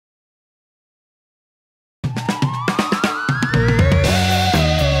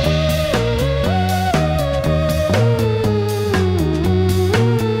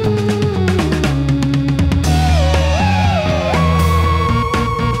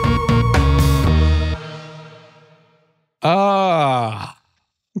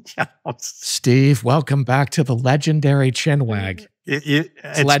Yeah. Steve, welcome back to the legendary Chinwag.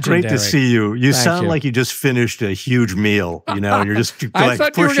 It's great to see you. You sound like you just finished a huge meal, and you're just I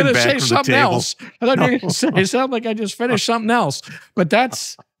thought you were pushing going to back say from the something table. else. I thought you were going to say, it sounded like I just finished something else. But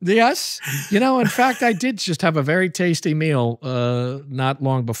that's, yes. In fact, I did just have a very tasty meal not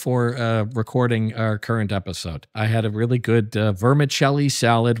long before recording our current episode. I had a really good vermicelli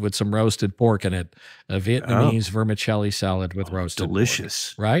salad with some roasted pork in it. A Vietnamese vermicelli salad with roasted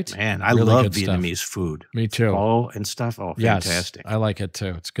delicious. pork. Right? Man, I Really love good Vietnamese stuff. food. Me too. Oh, and stuff. Oh, fantastic. Yes, I like it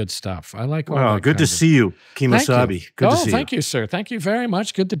too. It's good stuff. I like all Well, that good to kind of- see you, Kemosabe. Good to see you. Thank you, sir. Thank you very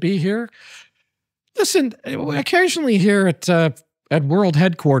much. Good to be here. Listen, occasionally here at World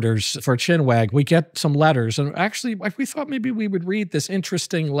Headquarters for Chinwag, we get some letters. And actually, we thought maybe we would read this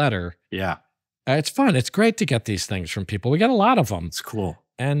interesting letter. Yeah. It's fun. It's great to get these things from people. We get a lot of them. It's cool.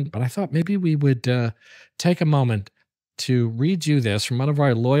 But I thought maybe we would take a moment to read you this from one of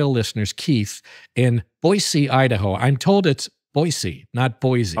our loyal listeners, Keith, in Boise, Idaho. I'm told it's Boise, not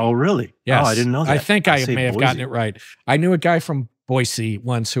Boise. Oh, really? Yes. Oh, I didn't know that. I think I say may have Boise. gotten it right. I knew a guy from Boise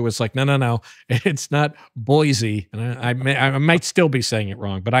once who was like, no, it's not Boise. And I might still be saying it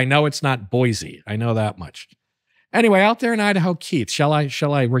wrong, but I know it's not Boise. I know that much. Anyway, out there in Idaho, Keith, shall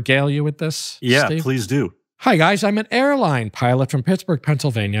I regale you with this? Yeah, Steve? please do. Hi, guys. I'm an airline pilot from Pittsburgh,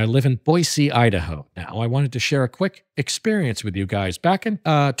 Pennsylvania. I live in Boise, Idaho. Now, I wanted to share a quick experience with you guys. Back in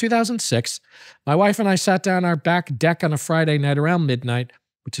 2006, my wife and I sat down our back deck on a Friday night around midnight,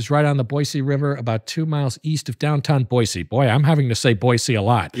 which is right on the Boise River, about 2 miles east of downtown Boise. Boy, I'm having to say Boise a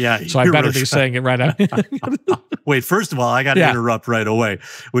lot. Yeah. So I better be saying it right out. Wait, first of all, I got to interrupt right away,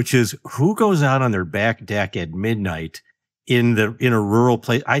 which is who goes out on their back deck at midnight in a rural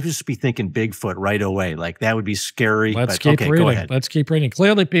place? I just be thinking Bigfoot right away. Like that would be scary. Let's keep reading. Go ahead. Let's keep reading.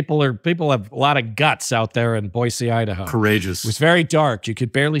 Clearly, people have a lot of guts out there in Boise, Idaho. Courageous. It was very dark. You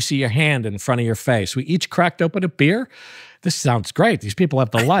could barely see your hand in front of your face. We each cracked open a beer. This sounds great. These people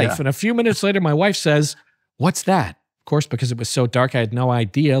have the life. And a few minutes later, my wife says, "What's that?" Of course, because it was so dark, I had no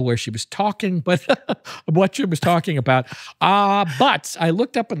idea where she was talking, but what she was talking about. But I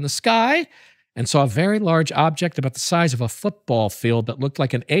looked up in the sky and saw a very large object about the size of a football field that looked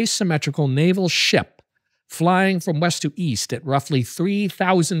like an asymmetrical naval ship flying from west to east at roughly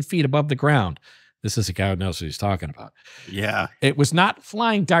 3,000 feet above the ground. This is a guy who knows what he's talking about. Yeah. It was not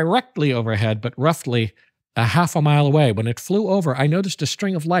flying directly overhead, but roughly a half a mile away. When it flew over, I noticed a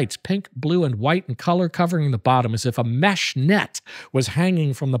string of lights, pink, blue, and white in color, covering the bottom as if a mesh net was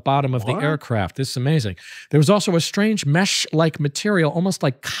hanging from the bottom of the aircraft. This is amazing. There was also a strange mesh-like material, almost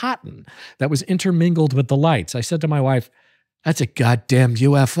like cotton, that was intermingled with the lights. I said to my wife, "That's a goddamn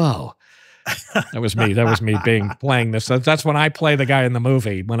UFO." That was me. That was me playing this. That's when I play the guy in the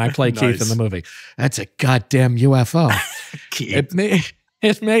movie, when I play Keith in the movie. That's a goddamn UFO.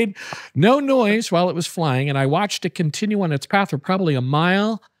 It made no noise while it was flying, and I watched it continue on its path for probably a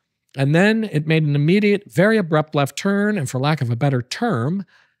mile, and then it made an immediate, very abrupt left turn, and for lack of a better term,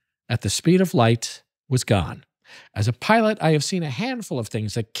 at the speed of light, was gone. As a pilot, I have seen a handful of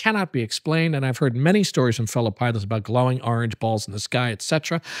things that cannot be explained, and I've heard many stories from fellow pilots about glowing orange balls in the sky,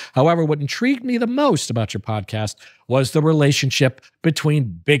 etc. However, what intrigued me the most about your podcast was the relationship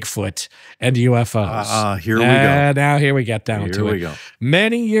between Bigfoot and UFOs. Here we go. Now here we get down to it. Here we go.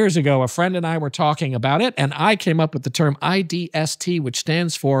 Many years ago, a friend and I were talking about it, and I came up with the term IDST, which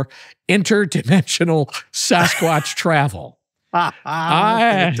stands for Interdimensional Sasquatch Travel.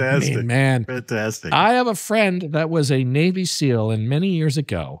 Fantastic. I mean, man. Fantastic. I have a friend that was a Navy SEAL, and many years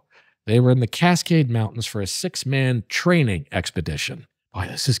ago, they were in the Cascade Mountains for a 6-man training expedition. Boy,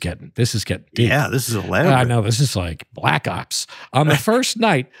 this is getting deep. Yeah, this is elaborate. I know, this is like Black Ops. On the first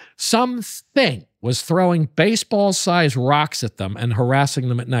night, something was throwing baseball-sized rocks at them and harassing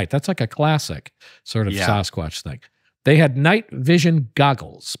them at night. That's like a classic sort of Sasquatch thing. They had night vision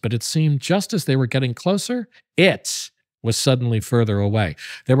goggles, but it seemed just as they were getting closer, it was suddenly further away.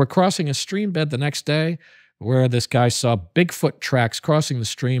 They were crossing a stream bed the next day where this guy saw Bigfoot tracks crossing the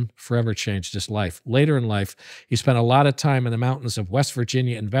stream, forever changed his life. Later in life, he spent a lot of time in the mountains of West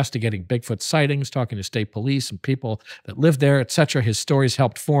Virginia investigating Bigfoot sightings, talking to state police and people that lived there, etc. His stories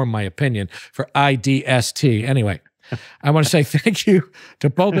helped form my opinion for IDST. Anyway, I want to say thank you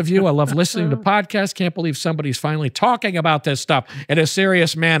to both of you. I love listening to podcasts. Can't believe somebody's finally talking about this stuff in a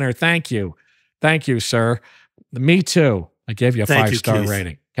serious manner. Thank you. Thank you, sir. Me too. I gave you a 5-star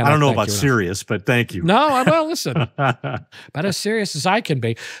rating. I don't know about serious, but thank you. No, well, listen, about as serious as I can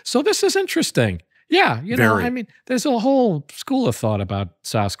be. So this is interesting. Yeah, you know, I mean, there's a whole school of thought about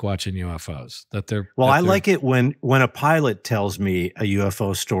Sasquatch and UFOs that they're. Well, I like it when a pilot tells me a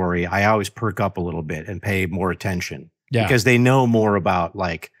UFO story. I always perk up a little bit and pay more attention. Yeah. Because they know more about,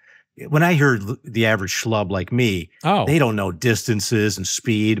 like, when I hear the average schlub like me, they don't know distances and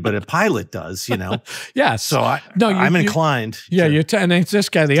speed, but a pilot does, you know? Yes. So I'm inclined. Yeah, and it's this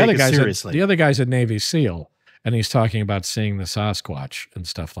guy, the other guy's a Navy SEAL, and he's talking about seeing the Sasquatch and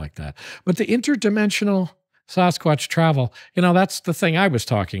stuff like that. But the interdimensional Sasquatch travel, you know, that's the thing I was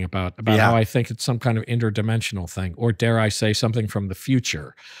talking about how I think it's some kind of interdimensional thing, or dare I say something from the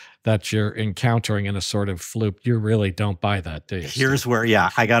future that you're encountering in a sort of fluke. You really don't buy that, do you? Here's where,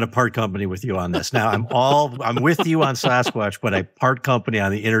 I got to part company with you on this. Now, I'm with you on Sasquatch, but I part company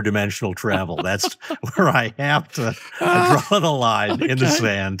on the interdimensional travel. That's where I have to draw the line in the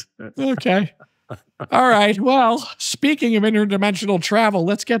sand. Okay. All right. Well, speaking of interdimensional travel,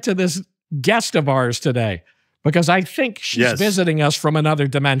 let's get to this guest of ours today, because I think she's visiting us from another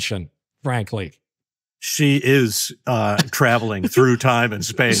dimension, frankly. She is traveling through time and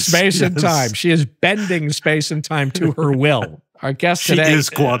space. Space and time. She is bending space and time to her will. Our guest today. She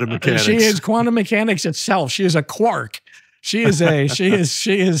is quantum mechanics. She is quantum mechanics itself. She is a quark. She is proof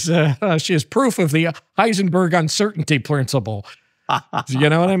of the Heisenberg uncertainty principle. You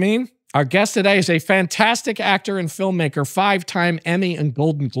know what I mean? Our guest today is a fantastic actor and filmmaker, 5-time Emmy and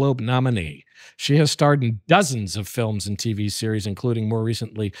Golden Globe nominee. She has starred in dozens of films and TV series, including more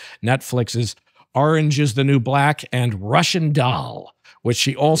recently Netflix's Orange is the New Black and Russian Doll, which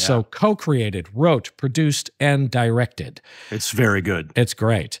she also co-created, wrote, produced, and directed. It's very good. It's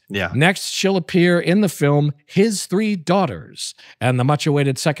great. Yeah. Next, she'll appear in the film His Three Daughters and the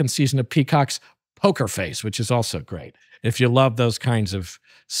much-awaited second season of Peacock's Poker Face, which is also great. If you love those kinds of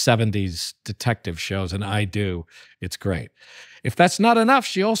 70s detective shows, and I do, it's great. If that's not enough,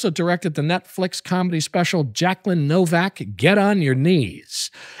 she also directed the Netflix comedy special Jacqueline Novak, Get on Your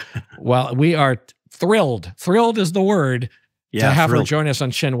Knees. Well, we are thrilled is the word, to have her join us on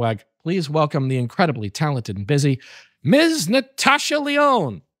Chinwag. Please welcome the incredibly talented and busy Ms. Natasha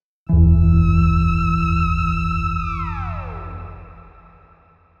Lyonne.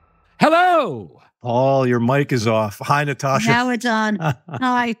 Hello. Paul, your mic is off. Hi, Natasha. Now it's on.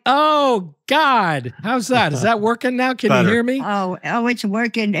 Hi. Oh, God. How's that? Is that working now? Can you hear me? Oh, it's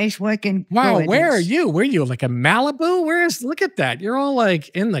working. It's working. Wow, where are you? Where are you? Like a Malibu? Look at that. You're all like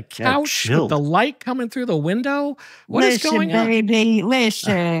in the couch with the light coming through the window. What is going on? Baby,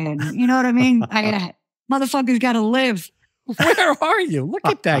 listen. You know what I mean? Motherfuckers got to live. Where are you? Look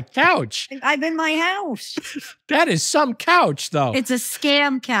at that couch. I'm in my house. That is some couch, though. It's a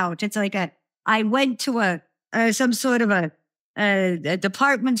scam couch. It's like I went to some sort of a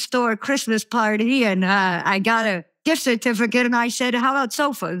department store Christmas party, and I got a gift certificate, and I said, how about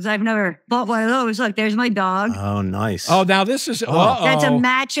sofas? I've never bought one of those. Look, there's my dog. Oh, nice. Oh, now this is, that's a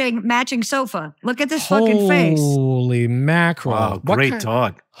matching sofa. Look at this fucking face. Holy mackerel. Wow, great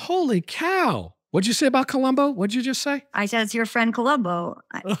dog. Holy cow. What'd you say about Columbo? What'd you just say? I said it's your friend Columbo.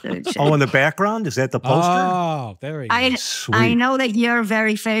 In the background? Is that the poster? Oh, there he is. Sweet. I know that you're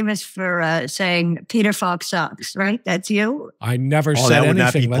very famous for saying Peter Falk sucks, right? That's you? I never said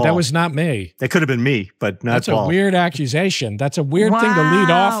anything. That was not me. That could have been me, but not Paul. That's a weird accusation. That's a weird thing to lead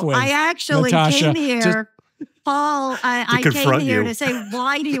off with. I actually came here. Paul, I came here to say,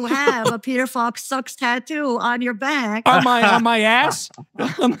 why do you have a Peter Falk sucks tattoo on your back? On my ass?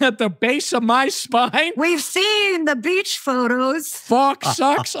 At the base of my spine? We've seen the beach photos. Falk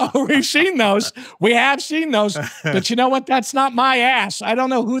sucks? Oh, we've seen those. We have seen those. But you know what? That's not my ass. I don't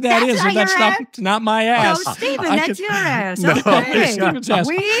know who that is. That's not my ass. No, Stephen, that's your ass. No, okay. Stephen's ass.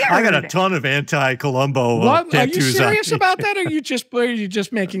 Weird. I got a ton of anti-Columbo tattoos. Are you serious about that, or are you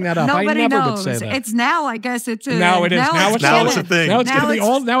just making that up? Nobody I never knows. would say that. It's now, I guess. Now it is. Now it's a thing. Now it's going to be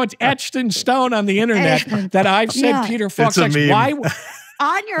all. Now it's etched in stone on the internet that I've said Peter Falk sucks. Why?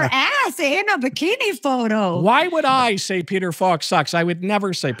 On your ass in a bikini photo. Why would I say Peter Falk sucks? I would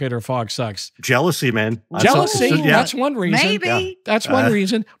never say Peter Falk sucks. Jealousy, man. Jealousy. That's one reason. Maybe. Yeah. That's one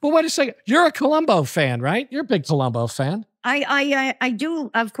reason. But wait a second. You're a Columbo fan, right? You're a big Columbo fan. I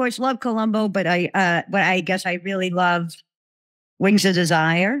do, of course, love Columbo, but I guess I really love Wings of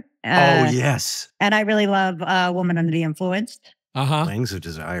Desire. Oh, yes. And I really love Woman Under the Influence. Wings of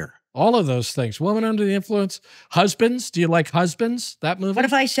Desire. All of those things. Woman Under the Influence. Husbands. Do you like Husbands? That movie? What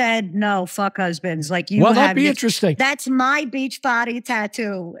if I said, no, fuck Husbands? Like you well, that'd be interesting. That's my beach body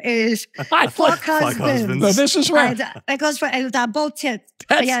tattoo is fuck husbands. No, this is right. It goes for both tits.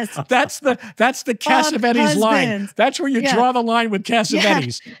 That's the Cassavetes line. That's where you draw the line with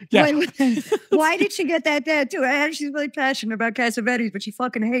Cassavetes. Yeah. Why did she get that tattoo? And she's really passionate about Cassavetes, but she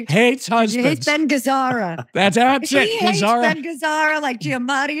fucking hates husbands. She hates Ben Gazzara. That's it. She hates Ben Gazzara like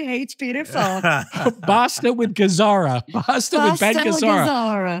Giamatti hates it's beautiful. Boston with Gazzara. Boston with Ben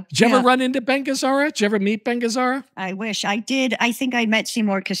Gazzara. Did you ever run into Ben Gazzara? Did you ever meet Ben Gazzara? I wish I did. I think I met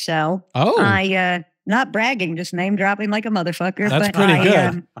Seymour Cassell. Oh. Not bragging, just name dropping like a motherfucker. That's pretty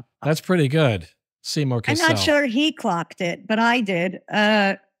good. That's pretty good. Seymour Cassell. I'm not sure he clocked it, but I did.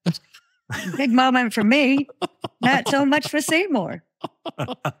 Big moment for me. Not so much for Seymour.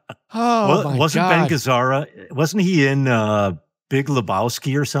 Wasn't Ben Gazzara? Wasn't he in Big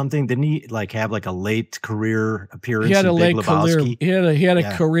Lebowski or something? Didn't he like have like a late career appearance? He had a late career. He had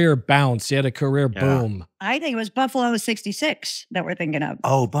a career bounce. He had a career boom. I think it was Buffalo 66 that we're thinking of.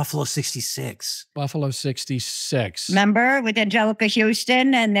 Oh, Buffalo 66. Buffalo 66. Remember with Angelica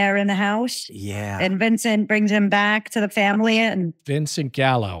Houston and they're in the house? Yeah. And Vincent brings him back to the family. And Vincent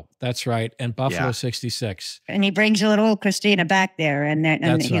Gallo. That's right. And Buffalo 66. And he brings a little Christina back there. And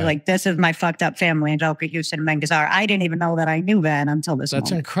he's like, this is my fucked up family, Angelica Houston and Ben Gazzara. I didn't even know that I knew that until this moment.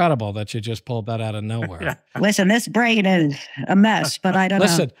 That's incredible that you just pulled that out of nowhere. Listen, this brain is a mess, but I don't know.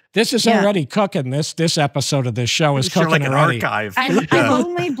 Listen, this is already cooking. This episode of this show is cooking like an already. Archive. I've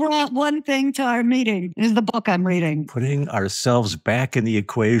only brought one thing to our meeting. Is the book I'm reading. Putting Ourselves Back in the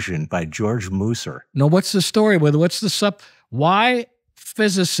Equation by George Musser. No, what's the story with why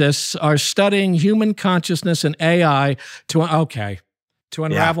physicists are studying human consciousness and AI to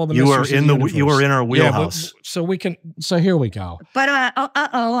unravel the mysteries of the universe. You were in our wheelhouse. So here we go. But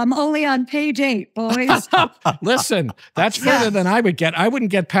I'm only on page 8, boys. Listen, that's further than I would get. I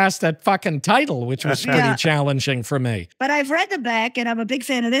wouldn't get past that fucking title, which was pretty challenging for me. But I've read the back, and I'm a big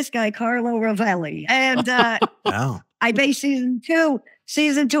fan of this guy, Carlo Rovelli. And I base season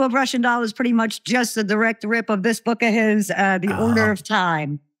 2 of Russian Doll is pretty much just a direct rip of this book of his, The Order of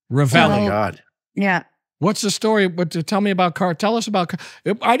Time. Rovelli. Oh, my God. Yeah. What's the story? Tell me about Tell us about.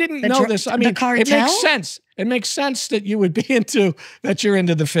 I didn't know this. I mean, it makes sense. It makes sense that you would be that you're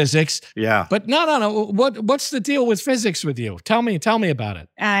into the physics. Yeah. But no. What's the deal with physics with you? Tell me about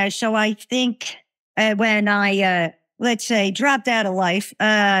it. So I think when I let's say dropped out of life,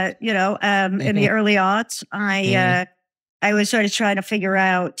 in the early aughts, I was sort of trying to figure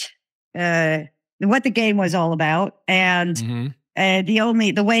out what the game was all about, and.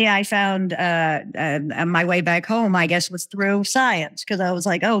 The way I found my way back home, I guess, was through science, because I was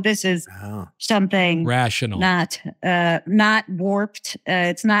like, oh, this is something rational, not warped.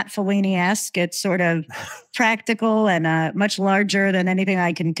 It's not Fellini-esque. It's sort of practical and much larger than anything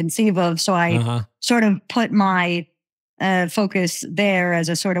I can conceive of. So I sort of put my focus there as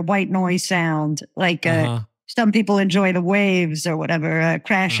a sort of white noise sound, like some people enjoy the waves or whatever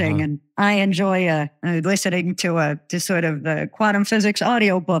crashing, and I enjoy listening to sort of the quantum physics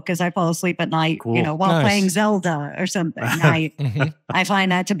audiobook as I fall asleep at night, while playing Zelda or something. I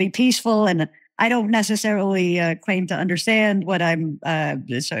find that to be peaceful, and I don't necessarily claim to understand what I'm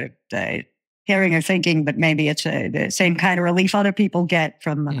sort of hearing or thinking, but maybe it's the same kind of relief other people get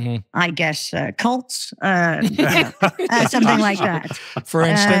from, I guess, cults, something like that. For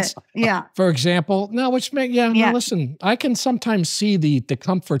instance? For example, listen, I can sometimes see the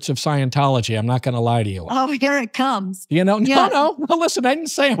comforts of Scientology. I'm not going to lie to you. Oh, here it comes. No, listen, I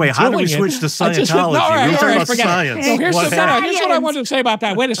didn't say Wait, how do we switch to Scientology? All right, forget it. So here's what I wanted to say about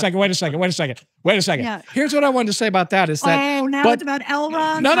that. Wait a second. Yeah. Here's what I wanted to say about that is that... Oh, now it's about L.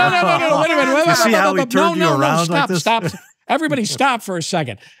 Ron. No, wait a minute. You see how he turned you around like this? Stop. Everybody stop for a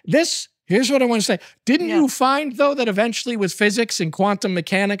second. Here's what I want to say. Didn't you find, though, that eventually with physics and quantum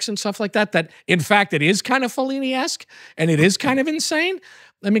mechanics and stuff like that in fact it is kind of Fellini-esque and it is kind of insane?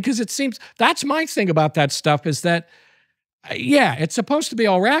 I mean, because it seems, that's my thing about that stuff is that, it's supposed to be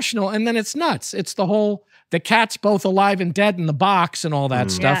all rational and then it's nuts. It's the cat's both alive and dead in the box and all that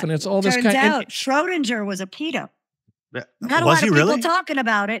stuff. And it's all this kind of... Turns out Schrodinger was a pedo. Not a was lot of he people talking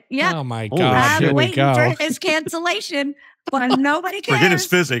about it. Yeah. Oh my God. I'm waiting for his cancellation, but nobody cares. Forget his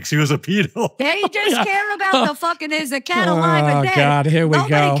physics. He was a pedo. They just care about the fucking is a cat alive and dead. Oh God, here we go.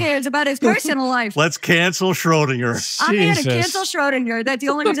 Nobody cares about his personal life. Let's cancel Schrodinger. I'm here to cancel Schrodinger. That's the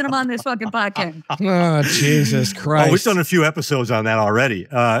only reason I'm on this fucking podcast. Oh, Jesus Christ. Oh, we've done a few episodes on that already.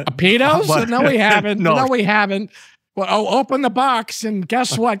 Pedos? No, we haven't. No, we haven't. Well, open the box and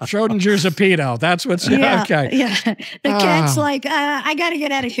guess what? Schrodinger's a pedo. That's what's okay. Yeah. The cat's like, I got to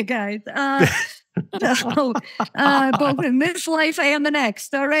get out of here, guys. Both in this life and the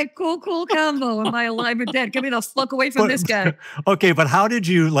next. All right, cool combo. Am I alive or dead? Get me the fuck away from this guy. Okay, but how did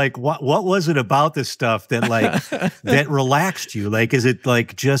you what was it about this stuff that that relaxed you? Is it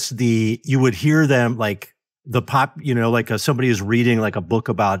just you would hear them like somebody is reading like a book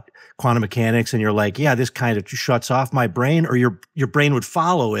about quantum mechanics and you're like, yeah, this kind of shuts off my brain, or your brain would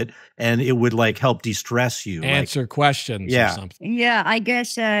follow it and it would like help de-stress you. Answer questions or something. Yeah, I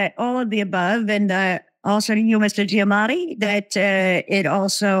guess all of the above. And also you, Mr. Giamatti, that it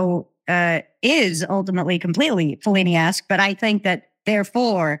also is ultimately completely Fellini-esque, but I think that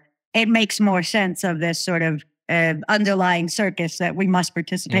therefore it makes more sense of this sort of underlying circus that we must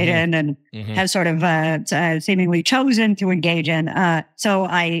participate in and have sort of seemingly chosen to engage in. So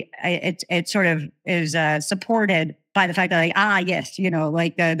it sort of is supported by the fact that like, yes,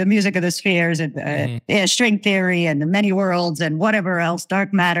 like the music of the spheres and string theory and the many worlds and whatever else,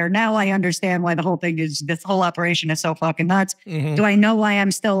 dark matter. Now I understand why this whole operation is so fucking nuts. Do I know why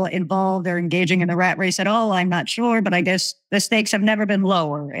I'm still involved or engaging in the rat race at all? I'm not sure, but I guess the stakes have never been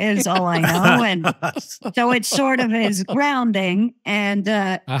lower is all I know. And so it sort of is grounding. And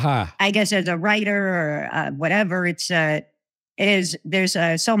I guess as a writer or whatever, there's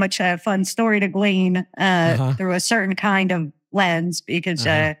so much fun story to glean through a certain kind of lens because,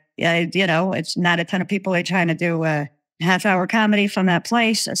 it's not a ton of people are trying to do a half-hour comedy from that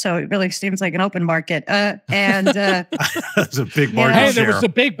place. So it really seems like an open market. It's a big market. Hey, there was the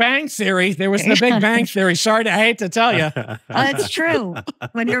Big Bang Theory. Sorry, I hate to tell you. That's true.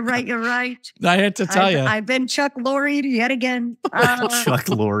 When you're right, you're right. I hate to tell you. I've been Chuck Lorre'd yet again. Chuck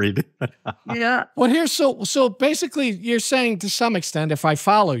Lorre'd. Yeah. Well, here's so basically you're saying to some extent, if I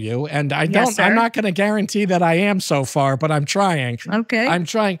follow you, and I'm not going to guarantee that I am so far, but I'm trying. Okay. I'm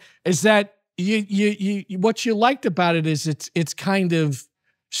trying. Is that you what you liked about it is it's kind of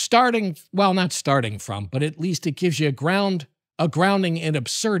not starting from, but at least it gives you a grounding in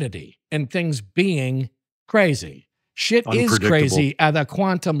absurdity and things being crazy. Shit is crazy at a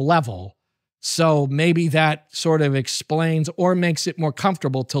quantum level. So maybe that sort of explains or makes it more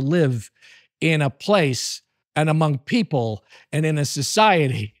comfortable to live in a place and among people and in a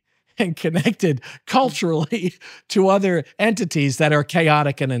society and connected culturally to other entities that are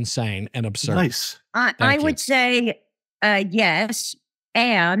chaotic and insane and absurd. Nice. I would say yes.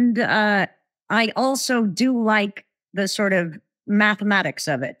 And I also do like the sort of mathematics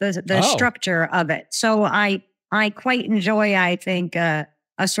of it, the structure of it. So I quite enjoy, I think, a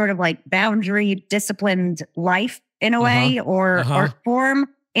sort of like boundary disciplined life in a way or form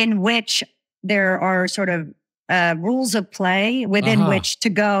in which there are sort of rules of play within which to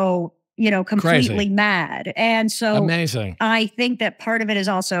go, completely Crazy. Mad. And so amazing. I think that part of it is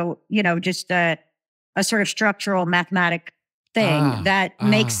also, just a sort of structural mathematic thing that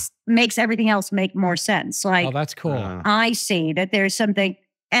makes everything else make more sense. Like, oh, that's cool. I see that there's something,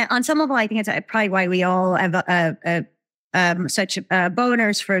 and on some level, I think it's probably why we all have such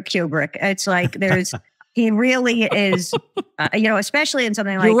boners for Kubrick. It's like he really is, especially in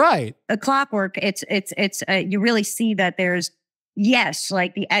something like You're right. A Clockwork. It's you really see that there's here's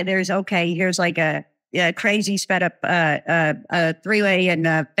like a crazy sped up three-way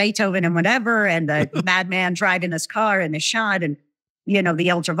and Beethoven and whatever, and the madman driving this car and the shot and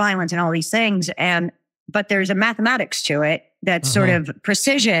the ultra violence and all these things, but there's a mathematics to it that's sort of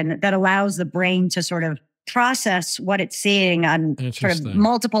precision that allows the brain to sort of process what it's seeing on sort of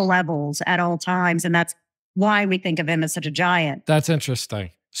multiple levels at all times. And that's why we think of him as such a giant. That's interesting.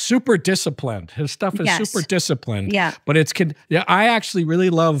 Super disciplined. His stuff is super disciplined. Yeah. But I actually really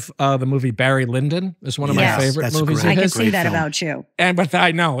love the movie Barry Lyndon. It's one of my favorite movies. I can see that about you. But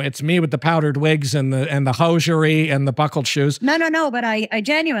I know it's me with the powdered wigs and the hosiery and the buckled shoes. No. But I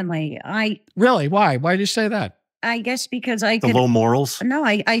genuinely, Really? Why? Why did you say that? I guess because the low morals. No,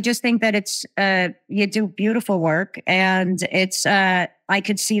 I just think that it's you do beautiful work, and it's I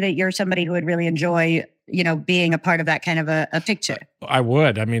could see that you're somebody who would really enjoy being a part of that kind of a picture. I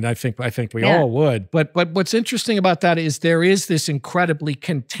would. I mean, I think we all would. But what's interesting about that is there is this incredibly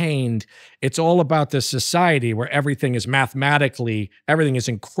contained. It's all about this society where everything is everything is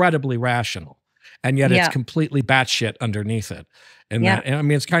incredibly rational, and yet it's completely batshit underneath it. And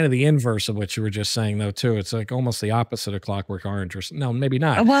it's kind of the inverse of what you were just saying, though, too. It's like almost the opposite of Clockwork Orange. No, maybe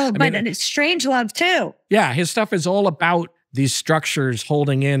not. Well, but it's Strangelove, too. Yeah, his stuff is all about these structures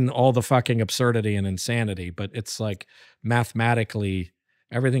holding in all the fucking absurdity and insanity. But it's like mathematically,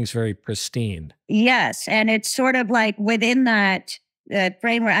 everything's very pristine. Yes, and it's sort of like within that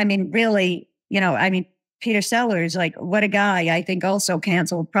framework. I mean, really, Peter Sellers, like, what a guy. I think also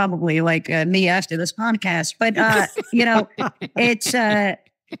canceled probably like me after this podcast. But,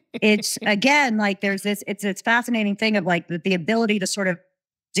 it's again, like there's it's fascinating thing of like the ability to sort of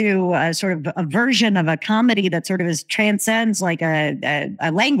do a sort of a version of a comedy that sort of transcends like a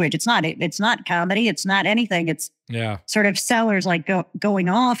language. It's not comedy. It's not anything. It's sort of Sellers like going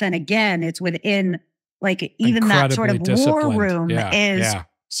off. And again, it's within like even that sort of war disciplined. room is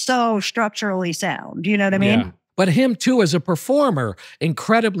so structurally sound. You know what I mean? Yeah. But him too, as a performer,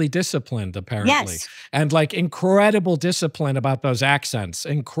 incredibly disciplined, apparently. Yes. And like incredible discipline about those accents,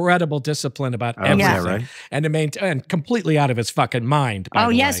 incredible discipline about everything. Right. And completely out of his fucking mind. By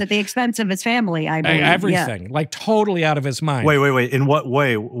the way. At the expense of his family, I believe. Everything. Like totally out of his mind. Wait. In what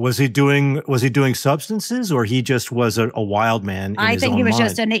way? Was he doing substances, or he just was a wild man? I think he was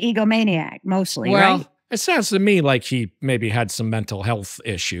just an egomaniac, mostly, right? It sounds to me like he maybe had some mental health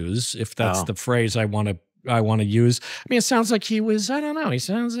issues, if that's the phrase I want to use. I mean, it sounds like he was, I don't know, he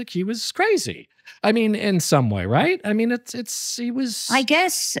sounds like he was crazy. I mean, in some way, right? I mean, he was... I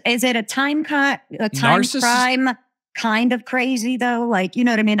guess, is it a time crime kind of crazy, though? Like, you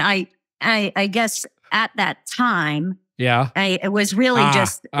know what I mean? I guess at that time, it was really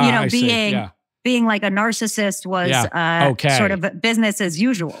just, being like a narcissist was sort of business as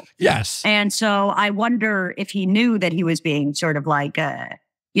usual. Yes. And so I wonder if he knew that he was being sort of like,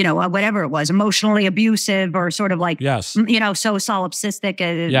 whatever it was, emotionally abusive or sort of like, so solipsistic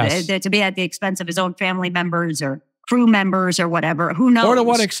to be at the expense of his own family members or crew members or whatever. Who knows? Or to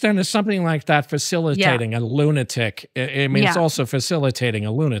what extent is something like that facilitating a lunatic? I mean, it's also facilitating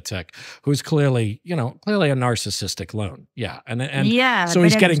a lunatic who's clearly a narcissistic loon. Yeah. And so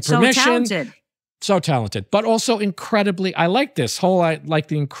he's getting permission. So talented, but also incredibly, I like this whole, like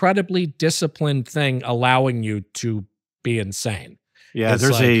the incredibly disciplined thing allowing you to be insane. Yeah,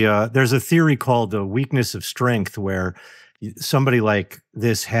 there's a theory called the weakness of strength, where somebody like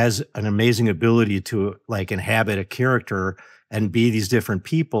this has an amazing ability to like inhabit a character and be these different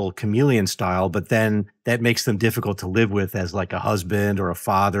people, chameleon style, but then that makes them difficult to live with as like a husband or a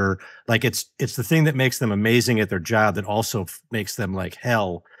father. Like it's the thing that makes them amazing at their job that also makes them like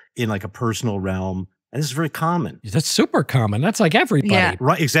hell in like a personal realm. And this is very common. That's super common. That's like everybody. Yeah.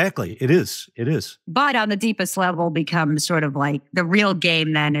 Right, exactly. It is. But on the deepest level becomes sort of like the real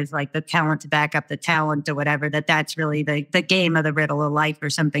game then is like the talent to back up the talent or whatever, that's really the game of the riddle of life or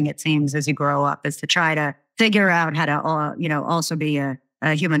something, it seems, as you grow up, is to try to figure out how to, also be a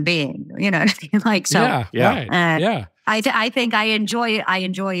human being, like, so. I think I enjoy,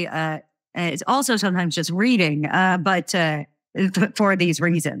 it's also sometimes just reading, but for these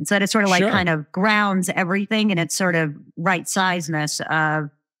reasons, that it sort of like kind of grounds everything in its sort of right sizeness of,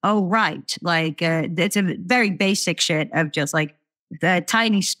 like it's a very basic shit of just like the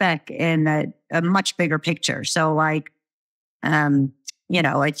tiny speck in a much bigger picture. So like,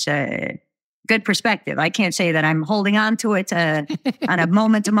 it's a good perspective. I can't say that I'm holding on to it on a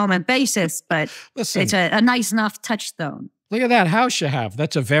moment-to-moment basis, but it's a nice enough touchstone. Look at that house you have.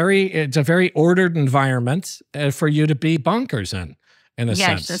 It's a very ordered environment for you to be bonkers in a sense.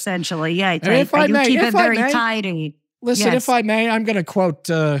 Yes, essentially. Yeah, I keep it very tidy. Listen, if I may, I'm going to quote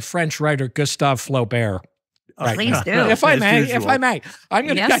French writer Gustave Flaubert. Please do. If I may, I'm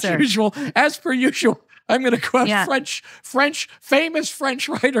going to, as per usual, I'm going to quote famous French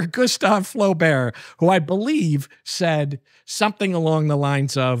writer Gustave Flaubert, who I believe said something along the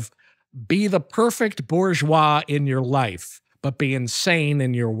lines of, be the perfect bourgeois in your life, but be insane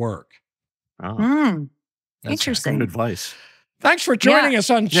in your work. Oh. Interesting. Good advice. Thanks for joining us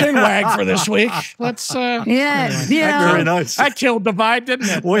on Chinwag for this week. Let's very nice. That killed the vibe, didn't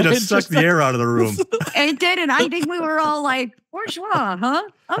it? Way to suck the air out of the room. It did, and I think we were all like, bourgeois, huh?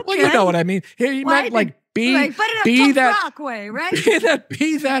 Okay. Well, you know what I mean. Here you meant like be but in a punk rock way, right?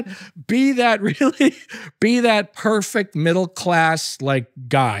 Be that perfect middle class like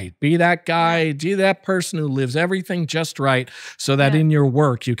guy. Be that guy. Be that person who lives everything just right, so that in your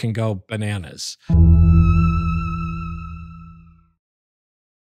work you can go bananas.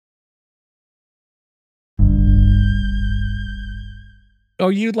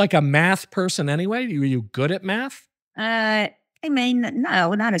 Are you like a math person anyway? Are you good at math? I mean,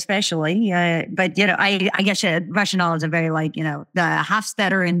 no, not especially. But, I guess Russian knowledge is a very like, the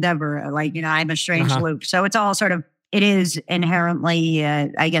Hofstadter endeavor. Like, I'm a strange loop. So it's all sort of, it is inherently,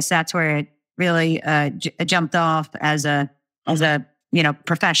 I guess that's where it really jumped off as a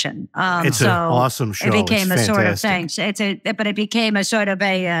profession. It's an awesome show. It became a sort of thing. But it became a sort of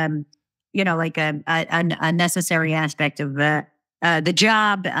a, like a necessary aspect of the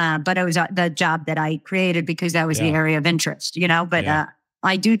job, but it was the job that I created because that was the area of interest, But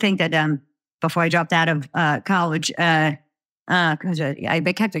I do think that before I dropped out of college, because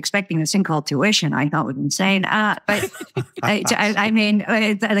they kept expecting this thing called tuition. I thought it was insane. But I mean,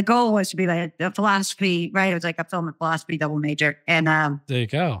 the goal was to be like a philosophy, right? It was like a film and philosophy double major. And there you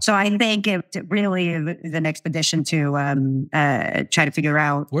go. So I think it really is an expedition to try to figure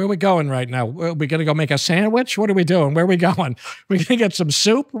out. Where are we going right now? Are we going to go make a sandwich? What are we doing? Where are we going? We're going to get some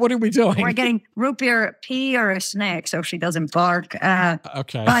soup? What are we doing? We're getting root beer, pea, or a snack so she doesn't bark.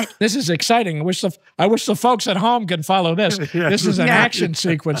 Okay. But this is exciting. I wish the folks at home can follow this. This is an action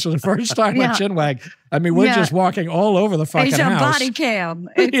sequence for the first time with Chinwag. I mean, we're just walking all over the fucking house. It's a body cam.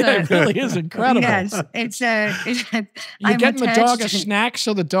 It really is incredible. Yes, You're getting the dog a snack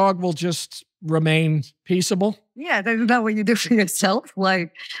so the dog will just remain peaceable? Yeah, that's not what you do for yourself.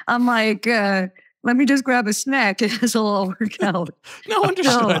 Like, I'm like, let me just grab a snack. This will all work out. No,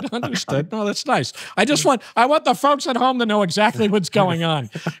 understood. No, that's nice. I want the folks at home to know exactly what's going on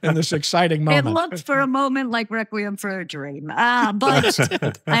in this exciting moment. It looked for a moment like Requiem for a Dream. But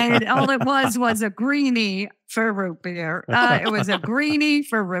all it was a greenie for root beer. It was a greenie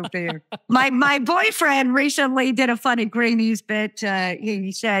for root beer. My boyfriend recently did a funny greenies bit.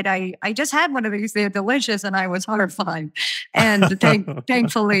 He said, I just had one of these. They're delicious. And I was horrified. And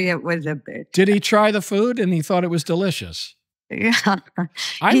thankfully, it was a bit. Did he try the food and he thought it was delicious? Yeah.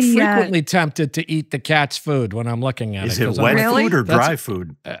 I'm frequently tempted to eat the cat's food when I'm looking at it. Is it wet food or dry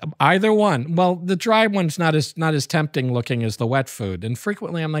food? Either one. Well, the dry one's not as tempting looking as the wet food. And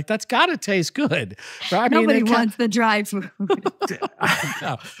frequently I'm like, that's got to taste good. But Nobody wants the dry food.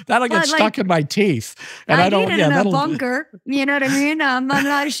 No, that'll get stuck in my teeth. And I don't eat it in a bunker. You know what I mean? I'm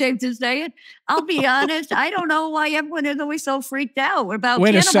not ashamed to say it. I'll be honest. I don't know why everyone is always so freaked out about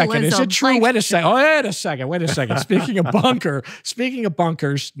Wait cannibalism. a second. Is it true? Wait a second. Wait a second. Speaking of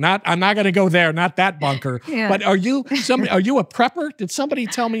bunkers, I'm not going to go there. Not that bunker. Yeah. But are you a prepper? Did somebody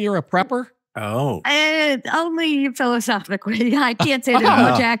tell me you're a prepper? Oh, only philosophically. I can't say there's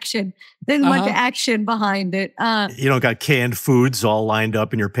much action. There's much action behind it. You don't got canned foods all lined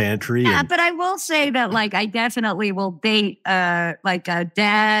up in your pantry. But I will say that, like, I definitely will date, like a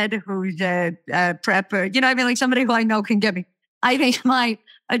dad who's a prepper. You know what I mean? Like somebody who I know can get me. I think my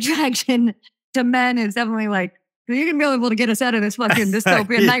attraction to men is definitely like, you're going to be able to get us out of this fucking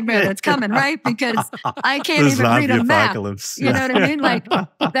dystopian nightmare that's coming, right? Because I can't even read a map. You know what I mean? Like,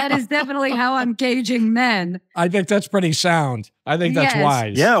 that is definitely how I'm gauging men. I think that's pretty sound. I think that's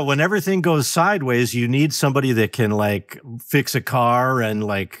wise. Yeah, when everything goes sideways, you need somebody that can, like, fix a car and,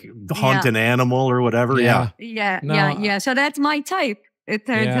 like, hunt an animal or whatever. Yeah. So that's my type. It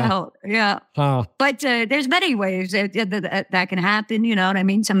turns out, Huh. But there's many ways that can happen, you know what I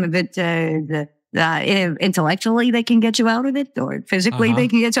mean? Some of it, intellectually they can get you out of it, or physically they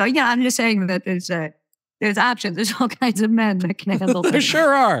can get you. Yeah, I'm just saying that there's options. There's all kinds of men that can handle things. There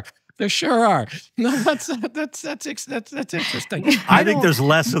sure are. No, that's interesting. I think there's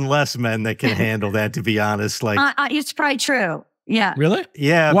less and less men that can handle that, to be honest. Like, it's probably true. Yeah. Really?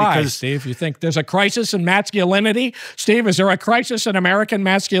 Yeah. Why, because, Steve? You think there's a crisis in masculinity? Steve, is there a crisis in American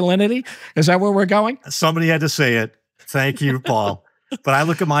masculinity? Is that where we're going? Somebody had to say it. Thank you, Paul. But I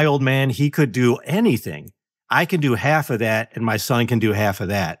look at my old man, he could do anything. I can do half of that, and my son can do half of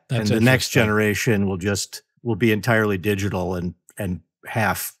that. And the next generation will be entirely digital and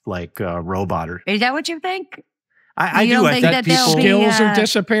half like robot. Is that what you think? I do. I think people skills are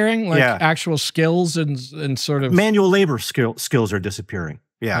disappearing, like actual skills and sort of manual labor skills are disappearing.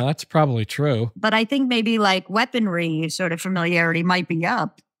 Yeah, well, that's probably true. But I think maybe like weaponry sort of familiarity might be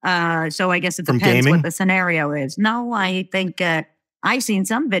up. So I guess it depends what the scenario is. No, I think I've seen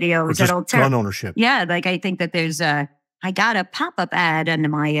some videos that'll gun ownership. Yeah, like I think that there's I got a pop-up ad on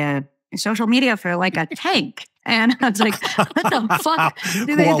my social media for like a tank. And I was like, what the fuck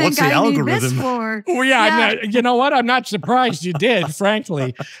do they think I need this for? Well, you know what? I'm not surprised you did,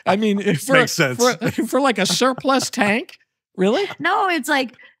 frankly. I mean, makes sense. For like a surplus tank? Really? No, it's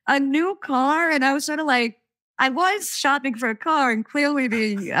like a new car. And I was sort of like, I was shopping for a car, and clearly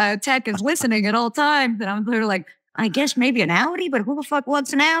the tech is listening at all times. And I'm sort of like, I guess maybe an Audi, but who the fuck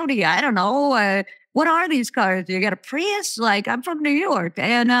wants an Audi? I don't know. What are these cars? Do you get a Prius? Like, I'm from New York.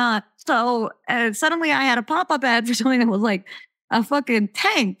 And so suddenly I had a pop-up ad for something that was like a fucking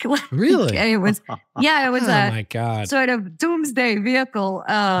tank. Really? It was, it was oh my God. Sort of doomsday vehicle.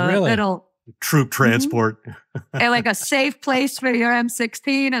 Really? Troop transport. And like a safe place for your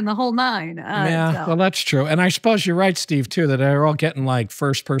M16 and the whole nine. Well, that's true. And I suppose you're right, Steve, too, that they're all getting like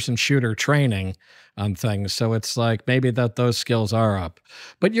first-person shooter training on things. So it's like maybe that those skills are up.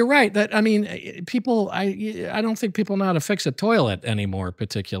 But you're right that, I mean, people, I don't think people know how to fix a toilet anymore,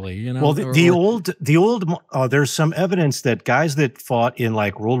 particularly, you know? Well, the old, there's some evidence that guys that fought in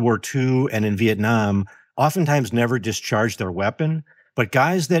like World War II and in Vietnam oftentimes never discharged their weapon. But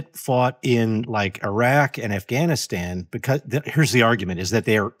guys that fought in like Iraq and Afghanistan, because here's the argument, is that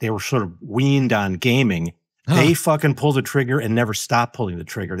they were sort of weaned on gaming. They fucking pull the trigger and never stop pulling the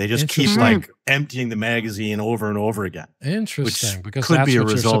trigger. They just keep like emptying the magazine over and over again. Interesting, because could that's be a what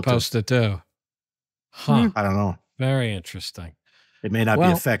you're result supposed to do. Huh. I don't know. Very interesting. It may not be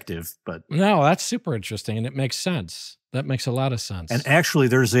effective, but no, that's super interesting, and it makes sense. That makes a lot of sense. And actually,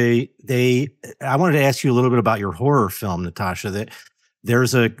 I wanted to ask you a little bit about your horror film, Natasha. That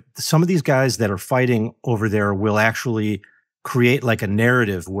there's some of these guys that are fighting over there will actually create like a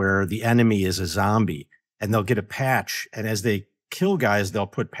narrative where the enemy is a zombie, and they'll get a patch, and as they kill guys, they'll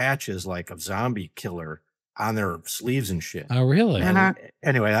put patches like of zombie killer on their sleeves and shit. Oh, really?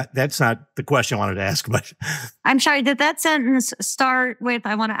 Anyway, that's not the question I wanted to ask, but I'm sorry, did that sentence start with,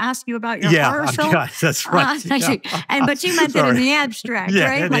 I want to ask you about your horror film? Yeah, that's right. But you meant it in the abstract,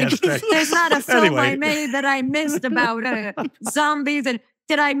 right? In the abstract. There's not a film I made that I missed about zombies. And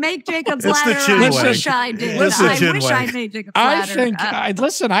did I make Jacob's Ladder? I wish I did. I wish I made Jacob's Ladder.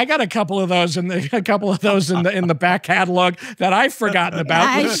 Listen, I got a couple of those in the back catalog that I've forgotten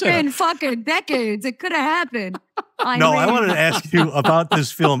about. It's been fucking decades. It could have happened. I wanted to ask you about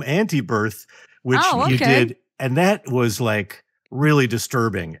this film Anti-Birth, which you did, and that was like really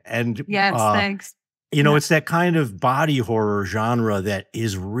disturbing. And yes, thanks. It's that kind of body horror genre that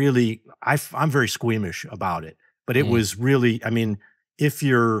is really, I'm very squeamish about it, but it was really, I mean, if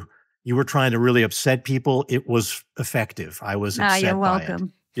you were trying to really upset people, it was effective. I was upset you're by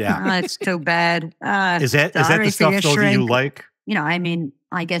welcome. It. Yeah. It's too bad. Is that the stuff though that you like? I mean,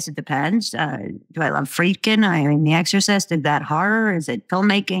 I guess it depends. Do I love Friedkin? I mean, The Exorcist, is that horror? Is it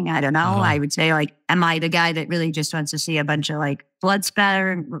filmmaking? I don't know. I would say, like, am I the guy that really just wants to see a bunch of like blood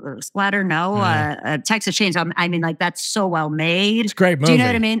splatter? No. Texas Chainsaw. I mean, like, that's so well made. It's a great movie. Do you know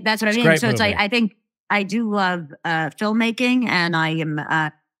what I mean? That's what I mean. So movie. It's like, I think I do love filmmaking, and I am.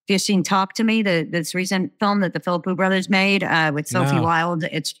 If you've seen Talk to Me, this recent film that the Philippou brothers made with Sophie Wilde,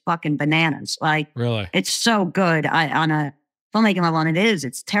 it's fucking bananas. Like, really, it's so good on a filmmaking level, and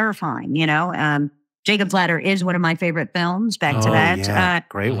it's terrifying. Jacob's Ladder is one of my favorite films. Back to that, yeah,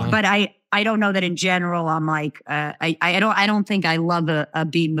 great one. But I don't know that in general. I'm like, I don't think I love a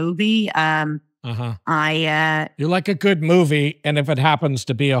B movie. You like a good movie, and if it happens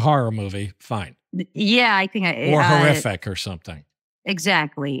to be a horror movie, fine. Yeah, I think or horrific or something.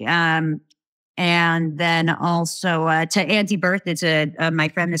 Exactly. And then also to Anti-Birth, it's my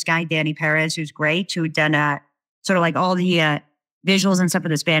friend, this guy Danny Perez, who's great, who done sort of like all the visuals and stuff for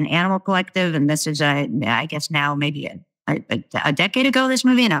this band Animal Collective, and this is I guess now maybe a decade ago. This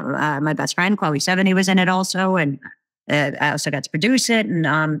movie, and my best friend Chloe Sevigny was in it also, and I also got to produce it,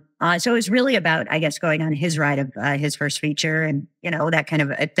 and so it was really about, I guess, going on his ride of his first feature, and that kind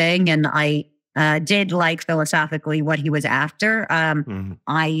of a thing, and I. Did like philosophically what he was after. I'm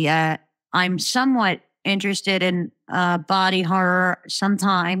somewhat interested in body horror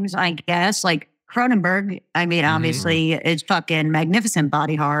sometimes, I guess. Like Cronenberg, I mean, obviously, it's fucking magnificent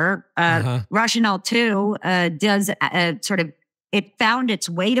body horror. Rationale 2 does sort of, it found its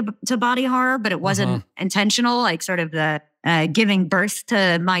way to body horror, but it wasn't intentional, like sort of the giving birth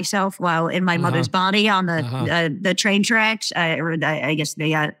to myself while in my mother's body on the train tracks, or I guess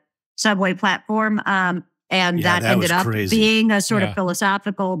the subway platform. And that ended up being a sort of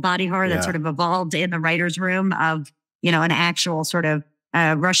philosophical body horror that sort of evolved in the writer's room of, an actual sort of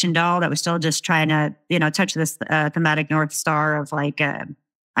Russian doll that was still just trying to, touch this thematic North Star of like,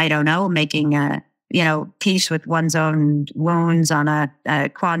 I don't know, making, peace with one's own wounds on a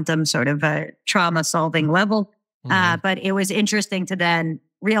quantum sort of trauma solving level. But it was interesting to then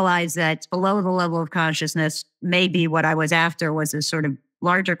realize that below the level of consciousness, maybe what I was after was this sort of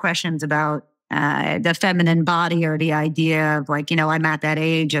larger questions about the feminine body, or the idea of like, I'm at that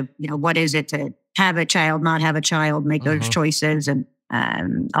age of, what is it to have a child, not have a child, make those choices, and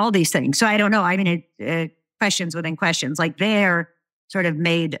all these things. So I don't know. I mean, questions within questions, like they're sort of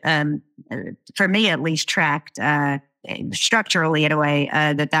made, for me at least, tracked structurally in a way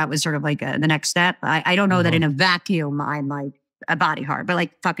that was sort of like the next step. I don't know that in a vacuum I'm like a body horror, but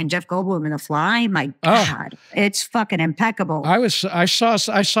like fucking Jeff Goldblum in The Fly, my God, it's fucking impeccable. I saw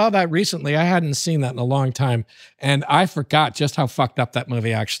that recently. I hadn't seen that in a long time, and I forgot just how fucked up that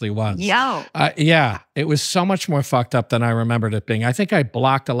movie actually was. Yeah, it was so much more fucked up than I remembered it being. I think I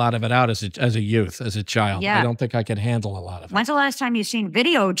blocked a lot of it out as a youth, as a child. I don't think I could handle a lot of it. When's the last time you've seen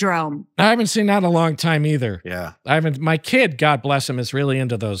Videodrome? I haven't seen that in a long time either. Yeah, My kid, God bless him, is really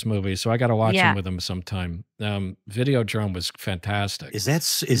into those movies, so I got to watch them with him sometime. Videodrome was fantastic.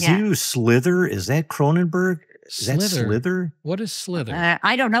 Is you Slither? Is that Cronenberg? Is that Slither? What is Slither?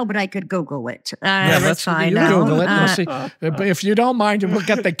 I don't know, but I could Google it. Let's find out. Google it. Let's see. If you don't mind, we'll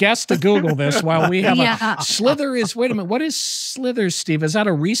get the guest to Google this while we have Slither is, wait a minute, what is Slither, Steve? Is that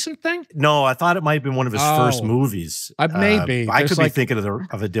a recent thing? No, I thought it might have been one of his first movies. Maybe. I could be thinking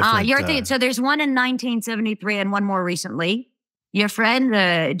of a different... You're thinking, so there's one in 1973 and one more recently. Your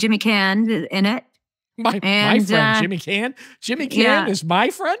friend, Jimmy Can, in it. My friend, Jimmy Can? Jimmy Can is my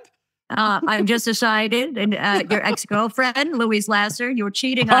friend? I've just decided, and your ex-girlfriend, Louise Lasser, you were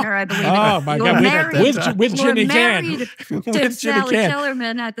cheating on her, I believe. Oh, my God. With Jimmy Can. To Sally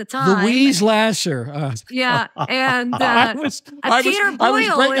Kellerman at the time. Louise Lasser. And Peter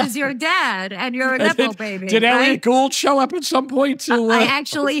Boyle is your dad, and you're a Nepo baby. Did Elliot Gould show up at some point to...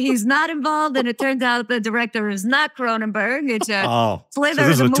 Actually, he's not involved, and it turns out the director is not Cronenberg. It's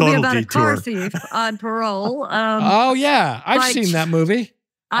Slither, so a movie about detour. a car thief on parole. I've seen that movie.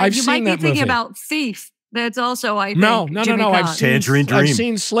 You might be thinking about Thief. That's also, I think. No. I've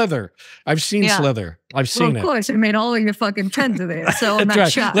seen Slither. I've seen Slither. I've seen it. Of course. I mean, all of your fucking friends are there, so I'm not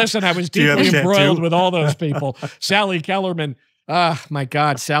shocked. Listen, I was deeply embroiled with all those people. Sally Kellerman. My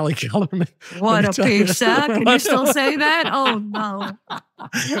God, Sally Kellerman. What a piece, huh? Can you still say that? Oh, no.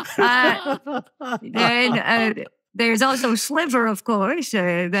 There's also Slither, of course.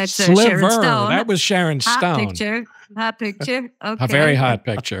 That's Sharon Stone. That was Sharon Stone. Hot picture. Okay. A very hot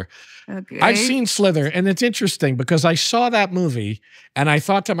picture. Okay. I've seen Slither, and it's interesting because I saw that movie, and I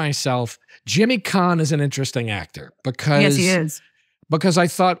thought to myself, Jimmy Caan is an interesting actor. Yes, he is. Because I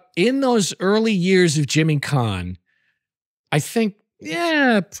thought in those early years of Jimmy Caan, I think,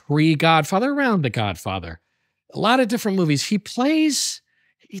 pre-Godfather, around The Godfather, a lot of different movies, he plays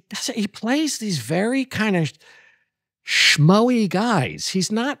these very kind of schmoey guys.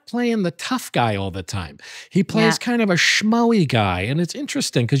 He's not playing the tough guy all the time. He plays kind of a schmoey guy. And it's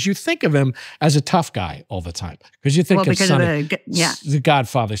interesting because you think of him as a tough guy all the time. Because you think of Sonny, the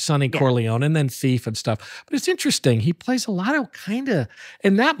Godfather, Sonny Corleone, and then Thief and stuff. But it's interesting. He plays a lot of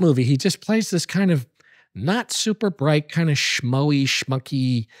in that movie, he just plays this kind of not super bright, kind of schmoey,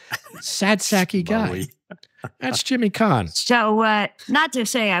 schmucky, sad sacky guy. That's Jimmy Caan. So, not to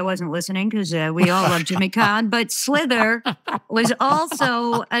say I wasn't listening, because we all love Jimmy Caan, but Slither was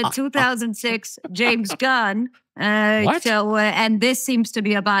also a 2006 James Gunn. What? So, and this seems to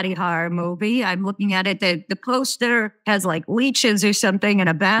be a body horror movie. I'm looking at it. The poster has like leeches or something in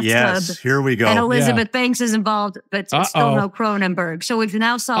a bathtub. Yes, here we go. And Elizabeth Banks is involved, but it's still no Cronenberg. So we've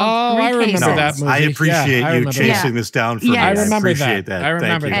now solved three cases. That movie. I appreciate you chasing this down for me. I remember that. I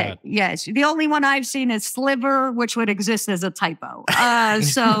remember that. Yes. The only one I've seen is Slither, which would exist as a typo.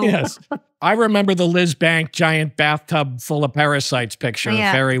 Yes. I remember the Liz Bank giant bathtub full of parasites picture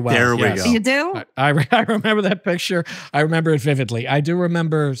very well. There we go. You do? I remember that picture. I remember it vividly. I do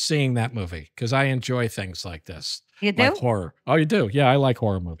remember seeing that movie because I enjoy things like this. You do? Like horror. Oh, you do? Yeah, I like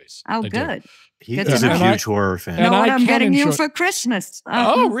horror movies. Oh, good. He's a huge horror fan. You know what I'm getting you for Christmas?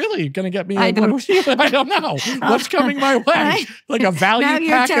 Oh, really? You're going to get me? I don't know. What's coming my way? Like a value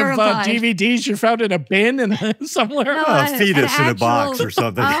pack of DVDs you found in a bin and somewhere? No, a fetus in a box or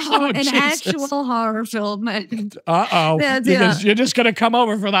something. An actual horror film. You're just going to come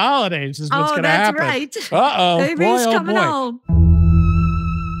over for the holidays is what's going to happen. Right. Baby's coming home.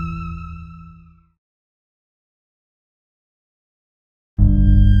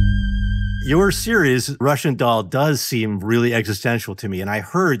 Your series, Russian Doll, does seem really existential to me. And I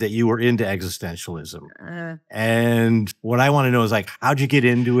heard that you were into existentialism. And what I want to know is, like, how'd you get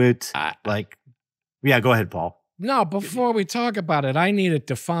into it? Go ahead, Paul. No, before we talk about it, I need it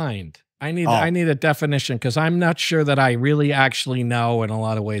defined. I need a definition because I'm not sure that I really actually know in a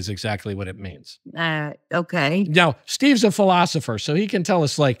lot of ways exactly what it means. Okay. Now, Steve's a philosopher, so he can tell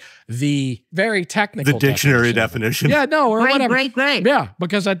us like the very technical dictionary definition. Yeah, no, or whatever. Great. Yeah,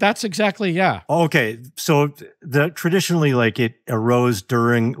 because that's exactly, Okay, so traditionally, like, it arose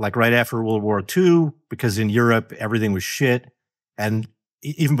during, like, right after World War II, because in Europe, everything was shit. And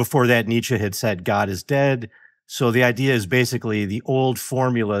even before that, Nietzsche had said, God is dead. So the idea is basically the old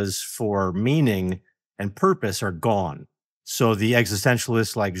formulas for meaning and purpose are gone. So the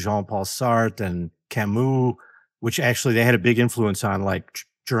existentialists like Jean-Paul Sartre and Camus, which actually they had a big influence on, like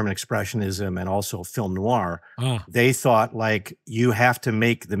German expressionism and also film noir, they thought, like, you have to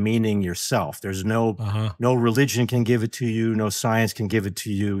make the meaning yourself. There's no religion can give it to you, no science can give it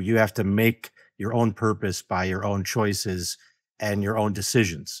to you. You have to make your own purpose by your own choices and your own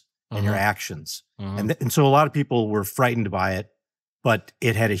decisions and your actions. And so a lot of people were frightened by it, but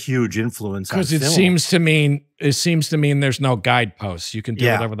it had a huge influence on film. Because it seems to mean there's no guideposts. You can do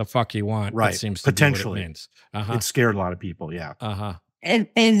whatever the fuck you want. Right. It seems to potentially. be what it means. It scared a lot of people,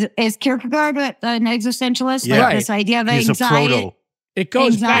 Is Kierkegaard an existentialist? Yeah. Like this idea of He's anxiety. a proto. It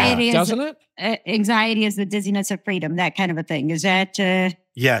goes back, doesn't it? Anxiety is the dizziness of freedom, that kind of a thing. Is that?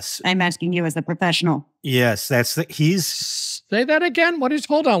 Yes. I'm asking you as the professional. Yes, he's. Say that again.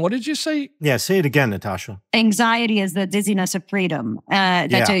 Hold on. What did you say? Yeah, say it again, Natasha. Anxiety is the dizziness of freedom.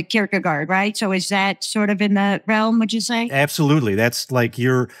 That's a Kierkegaard, right? So is that sort of in the realm, would you say? Absolutely. That's like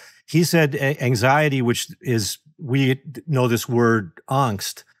he said anxiety, which is, we know this word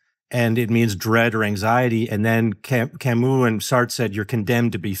angst, and it means dread or anxiety. And then Camus and Sartre said, you're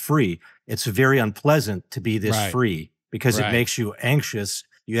condemned to be free. It's very unpleasant to be this free because it makes you anxious.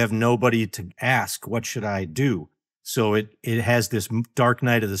 You have nobody to ask, what should I do? So it has this dark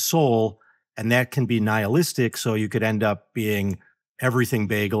night of the soul, and that can be nihilistic. So you could end up being everything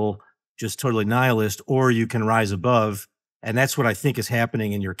bagel, just totally nihilist, or you can rise above. And that's what I think is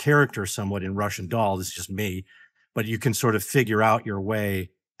happening in your character somewhat in Russian Doll. This is just me, but you can sort of figure out your way,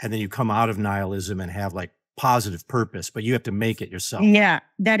 and then you come out of nihilism and have like positive purpose, but you have to make it yourself. Yeah,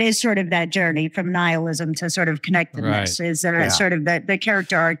 that is sort of that journey from nihilism to sort of connectedness. Is sort of the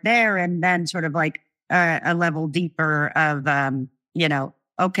character arc there, and then sort of like a level deeper of,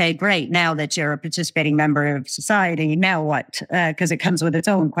 okay, great. Now that you're a participating member of society, now what? Because it comes with its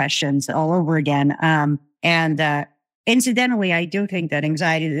own questions all over again. Incidentally, I do think that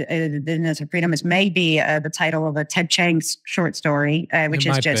Anxiety, the Dizziness of Freedom is maybe the title of a Ted Chiang's short story, which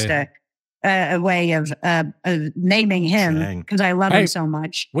is just a way of naming him because I love him so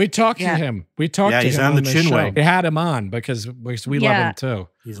much. We talked to him. We talked to him. He's on the Chinwag. We had him on because we love him too.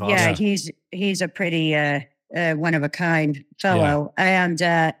 He's awesome. Yeah, he's a pretty one of a kind fellow. Yeah.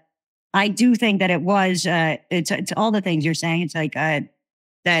 And I do think that it was, it's all the things you're saying. It's like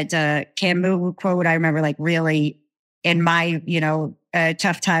that Camus quote, I remember like really in my,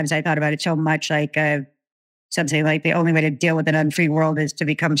 tough times, I thought about it so much, like something like the only way to deal with an unfree world is to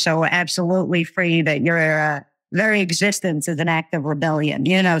become so absolutely free that your very existence is an act of rebellion.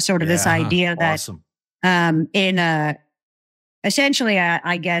 Sort of this idea that essentially,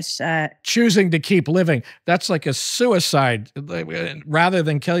 I guess choosing to keep living, that's like a suicide. Rather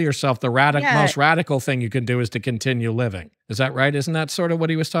than kill yourself, the most radical thing you can do is to continue living. Is that right? Isn't that sort of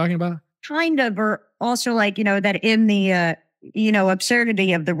what he was talking about? Kind of, or also like, that in the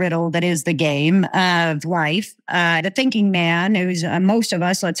absurdity of the riddle that is the game of life. The thinking man, who's most of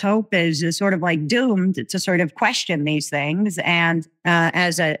us, let's hope, is sort of like doomed to sort of question these things. And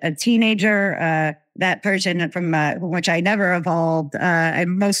as a teenager, that person from which I never evolved,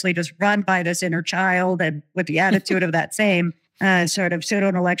 I'm mostly just run by this inner child, and with the attitude of that same sort of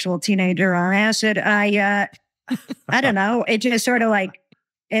pseudo-intellectual teenager on acid, I don't know. It just sort of like,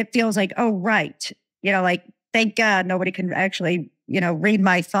 it feels like, oh, right. Like, thank God nobody can actually, read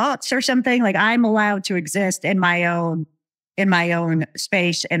my thoughts or something. Like I'm allowed to exist in my own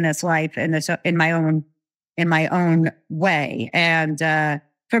space in this life, in my own way, and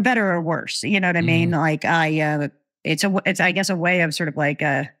for better or worse. You know what I mean? Like it's I guess a way of sort of like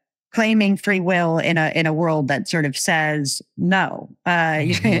claiming free will in a world that sort of says no.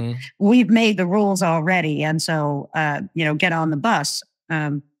 We've made the rules already, and so get on the bus.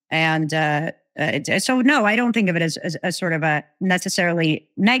 So no, I don't think of it as a sort of a necessarily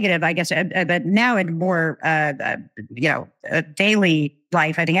negative, I guess, but now in more, daily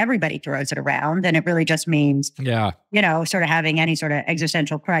life, I think everybody throws it around, and it really just means, sort of having any sort of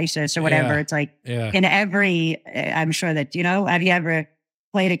existential crisis or whatever. It's like in every, I'm sure that, have you ever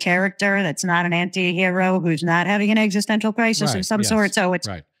played a character that's not an anti-hero who's not having an existential crisis of some sort? So it's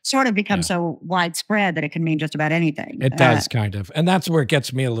sort of become so widespread that it can mean just about anything. It does kind of. And that's where it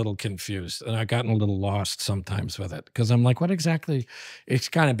gets me a little confused. And I've gotten a little lost sometimes with it because I'm like, what exactly? It's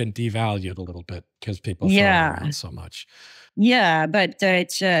kind of been devalued a little bit because people throw it around so much. Yeah, but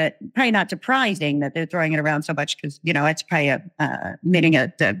it's probably not surprising that they're throwing it around so much because, it's probably meaning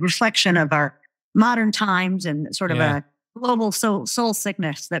a reflection of our modern times and sort of a global soul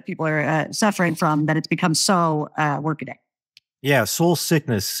sickness that people are suffering from, that it's become so workaday. Yeah, soul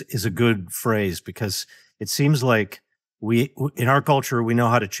sickness is a good phrase because it seems like we, in our culture, we know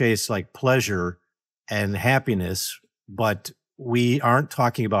how to chase like pleasure and happiness, but we aren't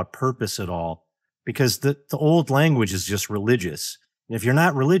talking about purpose at all because the old language is just religious. And if you're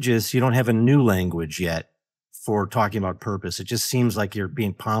not religious, you don't have a new language yet for talking about purpose. It just seems like you're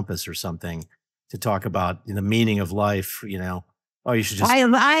being pompous or something to talk about the meaning of life, Oh, you should just...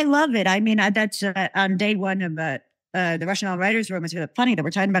 I love it. I mean, that's on day one of the Russian Writers' Room. It's really funny that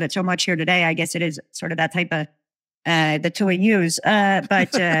we're talking about it so much here today. I guess it is sort of that type of the two of yous,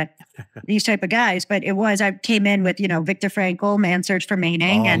 but these type of guys. But I came in with Viktor Frankl, Man's Search for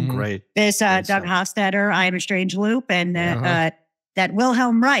Meaning, and great. This Doug Hofstadter, I Am a Strange Loop, and that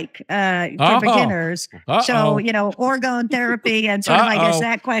Wilhelm Reich for beginners. So, orgone therapy and sort of, I guess,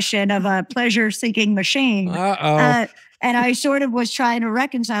 that question of a pleasure-seeking machine. And I sort of was trying to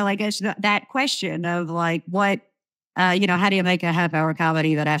reconcile, I guess, that question of like, what, how do you make a half-hour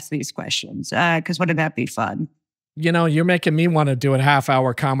comedy that asks these questions? Because wouldn't that be fun? You're making me want to do a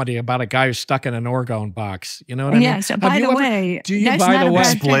half-hour comedy about a guy who's stuck in an orgone box. You know what I mean? Yeah, so by the way, do you, by the way,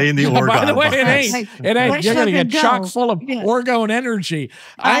 explain the orgone box? By the way, it ain't. You're going to get chock full of orgone energy.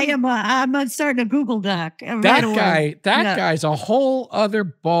 I'm starting a Google Doc. That guy's a whole other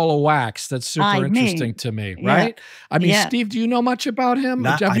ball of wax that's super interesting to me, right? I mean, Steve, do you know much about him?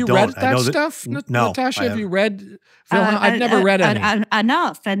 Have you read that stuff? No, Natasha, have you read? I've never read any.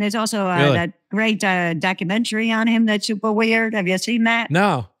 Enough. And there's also that great documentary on him that's super weird. Have you seen that?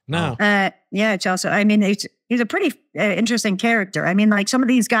 No. It's also, I mean, he's a pretty interesting character. I mean, like some of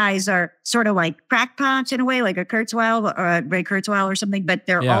these guys are sort of like crackpots in a way, like a Kurzweil or a Ray Kurzweil or something, but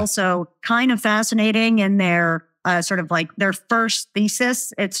they're also kind of fascinating in their sort of like their first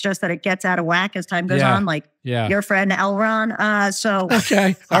thesis. It's just that it gets out of whack as time goes on, like your friend Elron.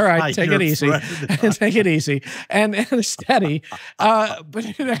 Okay, all right, take it easy. Take it easy and steady.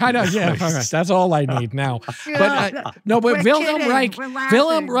 But I know, all right, that's all I need now. But but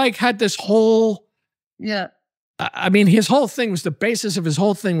Wilhelm Reich had this whole I mean, his whole thing was the basis of his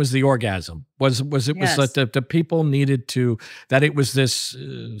whole thing was the orgasm. Was that the people needed to, that it was this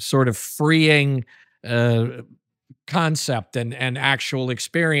sort of freeing concept and actual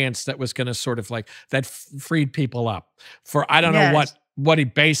experience that was going to sort of like that freed people up for, I don't know what he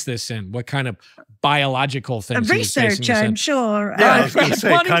based this in, what kind of biological things. Research, I'm sure. Yeah, I was going to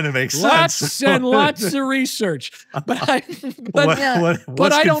say, it kind of makes sense. Lots and lots of research, but I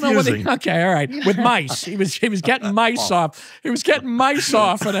don't know what. Okay, all right. With mice, he was getting mice off. He was getting mice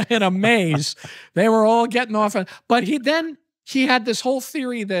off in a maze. They were all getting off, but he had this whole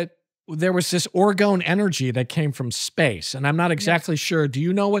theory that there was this orgone energy that came from space. And I'm not exactly sure. Do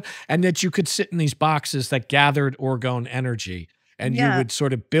you know what? And that you could sit in these boxes that gathered orgone energy and you would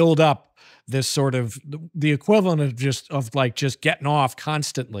sort of build up this sort of the equivalent of just getting off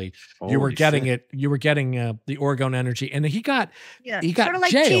constantly. You were getting the orgone energy. And he got sort of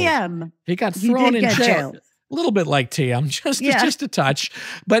like jailed. TM. He got thrown in jail. A little bit like TM, just a touch.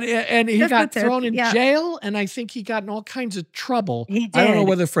 But and he got thrown in jail, and I think he got in all kinds of trouble. He did. I don't know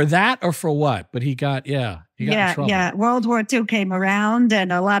whether for that or for what, but he got in trouble. Yeah. World War II came around,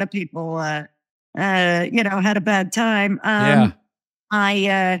 and a lot of people, had a bad time.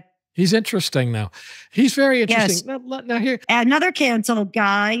 He's interesting now. He's very interesting. Yes. Now here, another canceled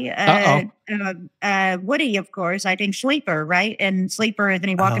guy, Woody, of course. I think Sleeper, right? And Sleeper, isn't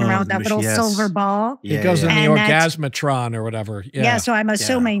he walking around with that little silver ball? He goes in the orgasmatron or whatever. Yeah. So I'm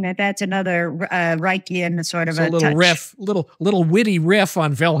assuming that's another Reichian sort of a little touch. riff, little witty riff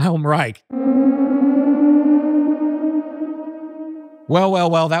on Wilhelm Reich.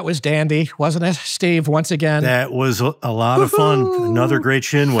 Well, that was dandy, wasn't it, Steve, once again? That was a lot of fun. Another great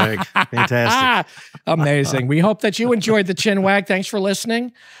Chinwag. Fantastic. Amazing. We hope that you enjoyed the Chinwag. Thanks for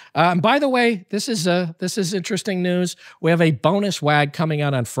listening. By the way, this is interesting news. We have a bonus wag coming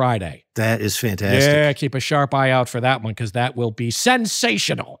out on Friday. That is fantastic. Yeah, keep a sharp eye out for that one because that will be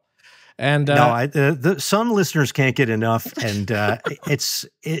sensational. And some listeners can't get enough, and it's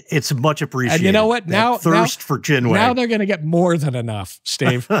much appreciated. And you know what? Now thirst for Chinwag. Now they're going to get more than enough,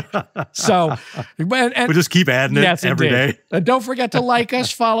 Steve. So we'll just keep adding it every day. Don't forget to like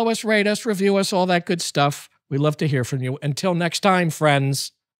us, follow us, rate us, review us, all that good stuff. We love to hear from you. Until next time,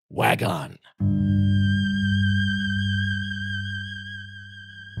 friends, wag on.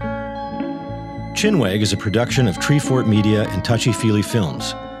 Chinwag is a production of Treefort Media and Touchy Feely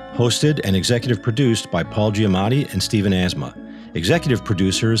Films. Hosted and executive produced by Paul Giamatti and Stephen Asma. Executive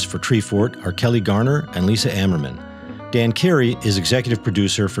producers for Treefort are Kelly Garner and Lisa Ammerman. Dan Carey is executive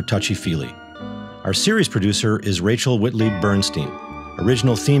producer for Touchy Feely. Our series producer is Rachel Whitley Bernstein.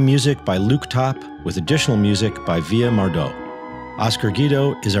 Original theme music by Luke Topp, with additional music by Via Mardot. Oscar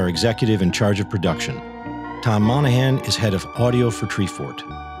Guido is our executive in charge of production. Tom Monahan is head of audio for Treefort.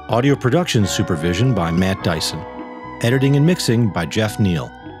 Audio production supervision by Matt Dyson. Editing and mixing by Jeff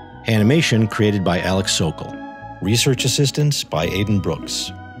Neal. Animation created by Alex Sokol. Research assistance by Aidan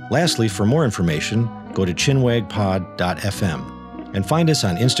Brooks. Lastly, for more information, go to chinwagpod.fm and find us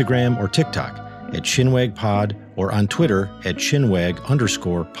on Instagram or TikTok at chinwagpod or on Twitter at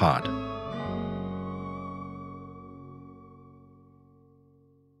chinwag_pod.